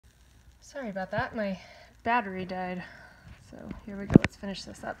Sorry about that, my battery died. So here we go, let's finish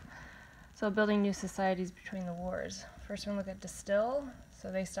this up. So building new societies between the wars. First we're going to look at Distill. So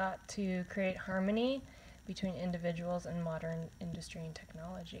they sought to create harmony between individuals and modern industry and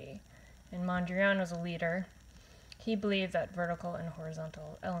technology. And Mondrian was a leader. He believed that vertical and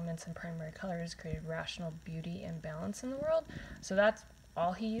horizontal elements and primary colors created rational beauty and balance in the world. So that's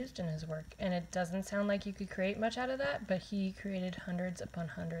all he used in his work. And it doesn't sound like you could create much out of that, but he created hundreds upon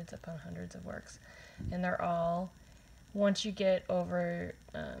hundreds upon hundreds of works. And they're all, once you get over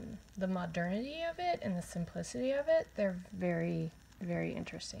the modernity of it and the simplicity of it, they're very, very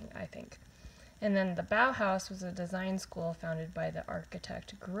interesting, I think. And then the Bauhaus was a design school founded by the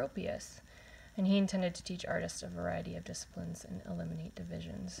architect Gropius, and he intended to teach artists a variety of disciplines and eliminate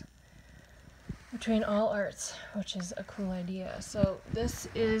divisions between all arts, which is a cool idea. So this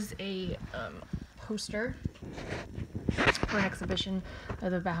is a poster for an exhibition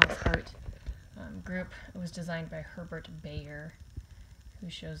of the Bauhaus art group. It was designed by Herbert Bayer, who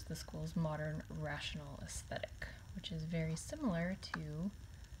shows the school's modern rational aesthetic, which is very similar to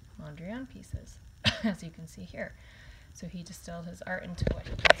Mondrian pieces, as you can see here. So he distilled his art into what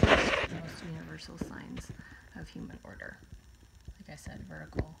he considers the most universal signs of human order. Like I said,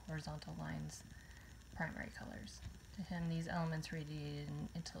 vertical, horizontal lines, primary colors. To him, these elements radiated an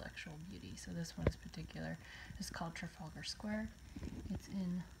intellectual beauty. So this one in particular is called Trafalgar Square. It's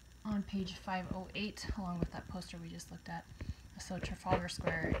on page 508, along with that poster we just looked at. So Trafalgar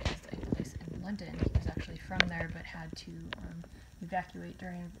Square is a place in London. He was actually from there, but had to evacuate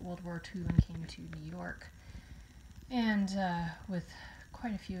during World War II and came to New York. And with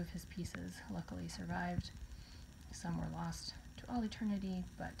quite a few of his pieces luckily survived. Some were lost to all eternity,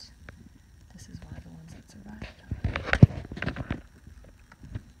 but this is one of the ones that survived.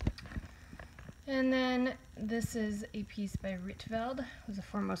 And then this is a piece by Rietveld, who was the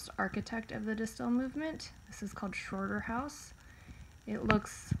foremost architect of the Distill movement. This is called Schroeder House. It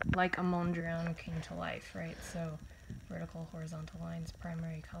looks like a Mondrian came to life, right? So vertical, horizontal lines,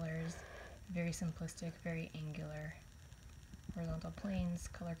 primary colors, very simplistic, very angular. Horizontal planes,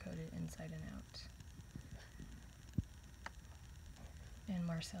 color-coded inside and out. And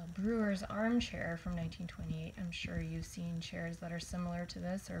Marcel Breuer's armchair from 1928. I'm sure you've seen chairs that are similar to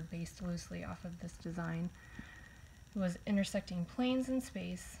this or based loosely off of this design. It was intersecting planes and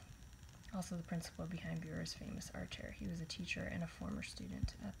space, also the principle behind Breuer's famous armchair. He was a teacher and a former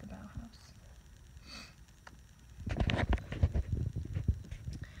student at the Bauhaus.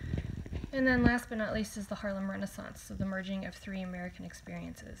 And then last but not least is the Harlem Renaissance, so the merging of three American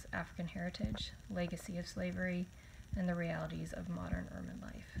experiences: African heritage, legacy of slavery, and the realities of modern urban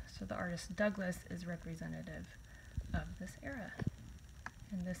life. So the artist Douglas is representative of this era.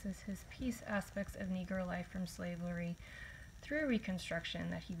 And this is his piece, Aspects of Negro Life from Slavery Through Reconstruction,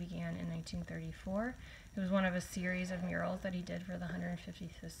 that he began in 1934. It was one of a series of murals that he did for the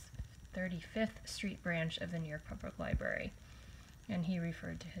 135th Street branch of the New York Public Library. And he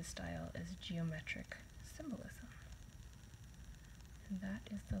referred to his style as geometric symbolism. And that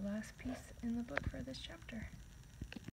is the last piece in the book for this chapter.